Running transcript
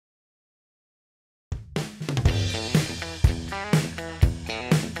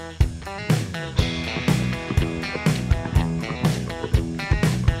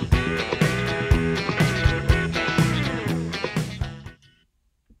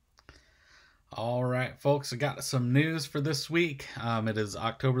All right, folks, I got some news for this week. It is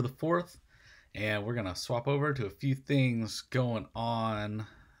October the 4th, and we're going to swap over to a few things going on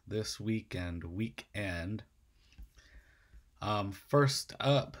this weekend. First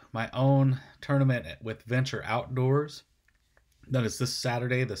up, my own tournament with Venture Outdoors. That is this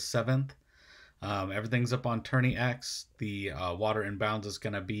Saturday, the 7th. Everything's up on Tourney X. The water inbounds is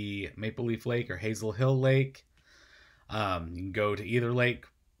going to be Maple Leaf Lake or Hazel Hill Lake. You can go to either lake,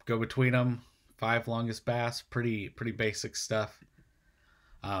 go between them. 5 longest bass, pretty basic stuff.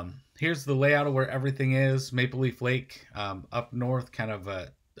 Here's the layout of where everything is. Maple Leaf Lake up north, kind of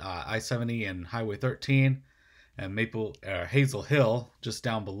I-70 and Highway 13, and Hazel Hill just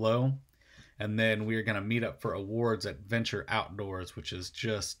down below. And then we're going to meet up for awards at Venture Outdoors, which is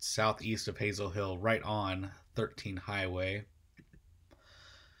just southeast of Hazel Hill, right on 13 Highway.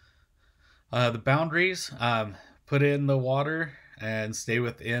 The boundaries, put in the water and stay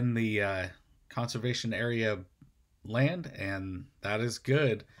within the conservation area land, and that is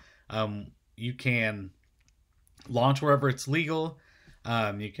good. You can launch wherever it's legal.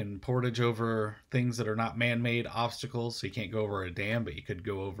 You can portage over things that are not man-made obstacles, so you can't go over a dam, but you could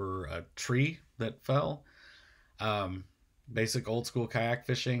go over a tree that fell. Basic old school kayak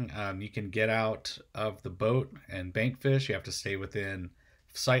fishing. You can get out of the boat and bank fish. You have to stay within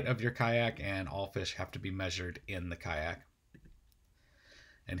sight of your kayak, and all fish have to be measured in the kayak.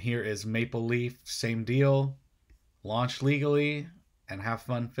 And here is Maple Leaf, same deal. Launch legally and have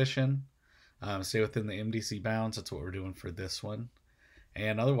fun fishing. Stay within the MDC bounds. That's what we're doing for this one.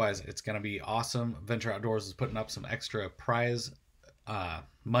 And otherwise, it's going to be awesome. Venture Outdoors is putting up some extra prize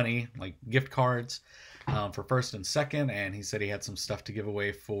money, like gift cards for first and second. And he said he had some stuff to give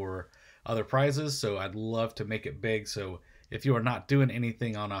away for other prizes. So I'd love to make it big. So if you are not doing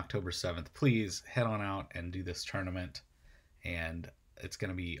anything on October 7th, please head on out and do this tournament. And it's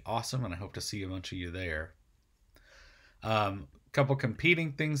going to be awesome, and I hope to see a bunch of you there. Couple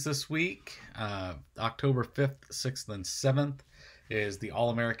competing things this week. October 5th, 6th, and 7th is the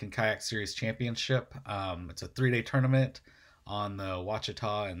All-American Kayak Series Championship. It's a 3-day tournament on the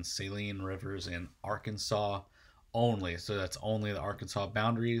Ouachita and Saline rivers in Arkansas only. So that's only the Arkansas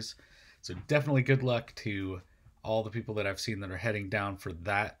boundaries. So definitely good luck to all the people that I've seen that are heading down for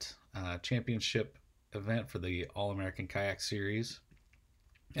that championship event for the All-American Kayak Series.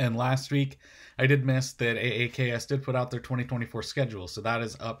 And last week, I did miss that AAKS did put out their 2024 schedule. So that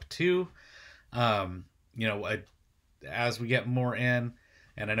is up too. As we get more in,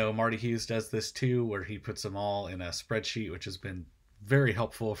 and I know Marty Hughes does this too, where he puts them all in a spreadsheet, which has been very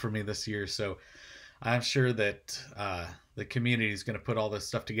helpful for me this year. So I'm sure that the community is going to put all this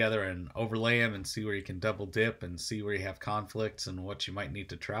stuff together and overlay them and see where you can double dip and see where you have conflicts and what you might need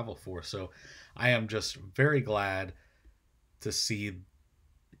to travel for. So I am just very glad to see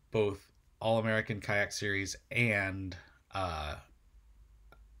both All-American Kayak Series and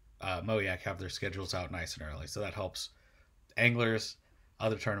MOIAC have their schedules out nice and early. So that helps anglers,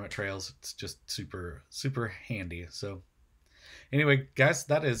 other tournament trails. It's just super handy. So anyway, guys,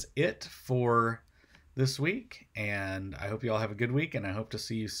 that is it for this week. And I hope you all have a good week. And I hope to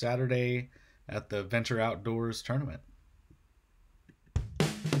see you Saturday at the Venture Outdoors tournament.